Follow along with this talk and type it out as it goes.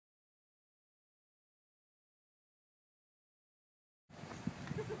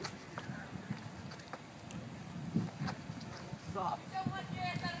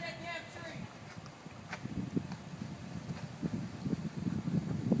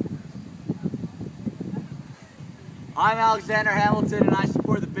I'm Alexander Hamilton, and I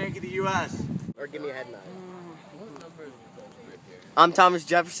support the Bank of the U.S. Or give me a head nod. I'm Thomas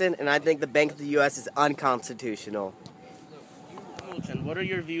Jefferson, and I think the Bank of the U.S. is unconstitutional. Hamilton, what are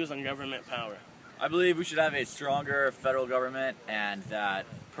your views on government power? I believe we should have a stronger federal government, and that,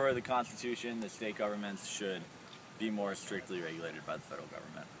 per the Constitution, the state governments should be more strictly regulated by the federal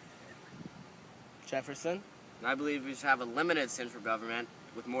government. Jefferson? I believe we should have a limited central government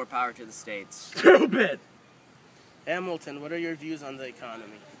with more power to the states. Stupid! Hamilton, what are your views on the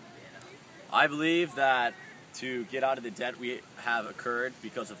economy? I believe that to get out of the debt we have occurred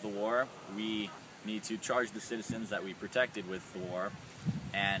because of the war, we need to charge the citizens that we protected with the war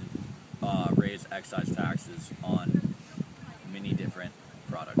and raise excise taxes on many different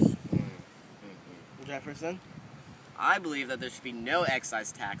products. Jefferson? I believe that there should be no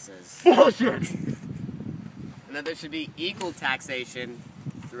excise taxes. Bullshit! And that there should be equal taxation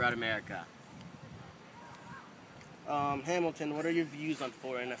throughout America. Hamilton, what are your views on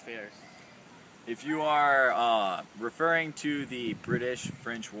foreign affairs? If you are referring to the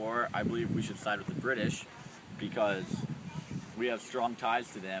British-French War, I believe we should side with the British because we have strong ties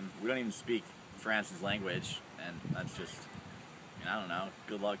to them. We don't even speak France's language, and that's just, I don't know,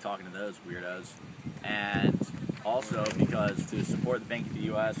 good luck talking to those weirdos. And also because to support the Bank of the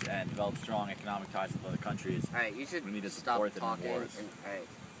U.S. and develop strong economic ties with other countries, you should we need to stop support them talking. in wars.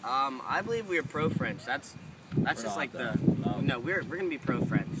 I believe we are pro-French. That's just like though. No, we're gonna be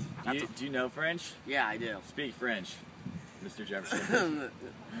pro-French. Do you know French? Yeah, I do. Speak French, Mr. Jefferson.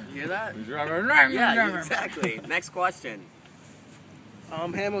 You hear that? Yeah, Yeah, exactly. Next question.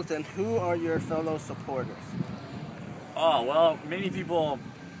 Hamilton, who are your fellow supporters? Oh, well, many people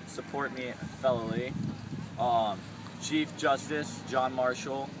support me fellowly. Chief Justice John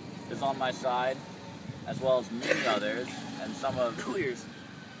Marshall is on my side, as well as many others, and some of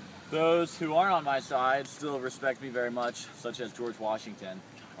those who aren't on my side still respect me very much, such as George Washington,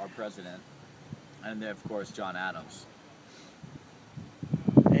 our president, and then, of course, John Adams.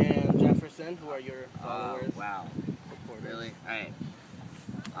 And Jefferson, who are your followers? Wow. Supporters? Really? Alright.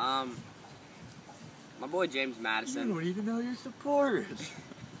 My boy James Madison. You don't even know your supporters.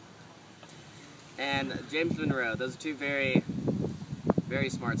 And James Monroe. Those are two very, very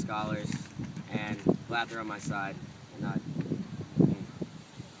smart scholars, and glad they're on my side. And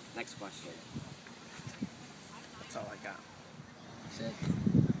next question. That's all I got. That's it.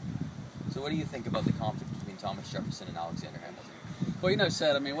 So what do you think about the conflict between Thomas Jefferson and Alexander Hamilton? Well, you know,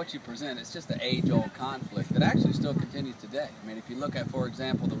 Seth, I mean, what you present, it's just an age-old conflict that actually still continues today. I mean, if you look at, for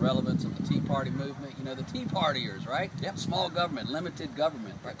example, the relevance of the Tea Party movement, you know, the Tea Partiers, right? Yep. Small government, limited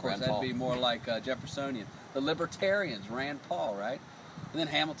government. Right, Of course, Rand that'd Paul. be more like Jeffersonian. The Libertarians, Rand Paul, right? And then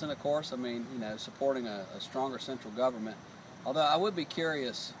Hamilton, of course, I mean, you know, supporting a stronger central government. Although I would be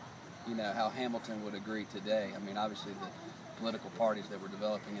curious, you know, how Hamilton would agree today. I mean, obviously the political parties that were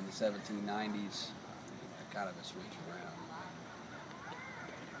developing in the 1790s, kind of a switch around.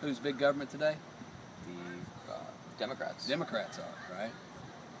 Who's big government today? The Democrats. Democrats are, right?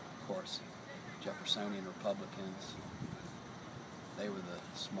 Of course, Jeffersonian Republicans, they were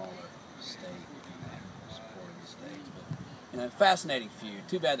the smaller state, you know, supporting the states. But, you know, fascinating feud.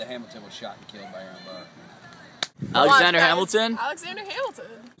 Too bad that Hamilton was shot and killed by Aaron Burr. Alexander Hamilton? Alexander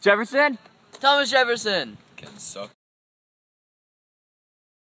Hamilton. Jefferson? Thomas Jefferson. Can suck.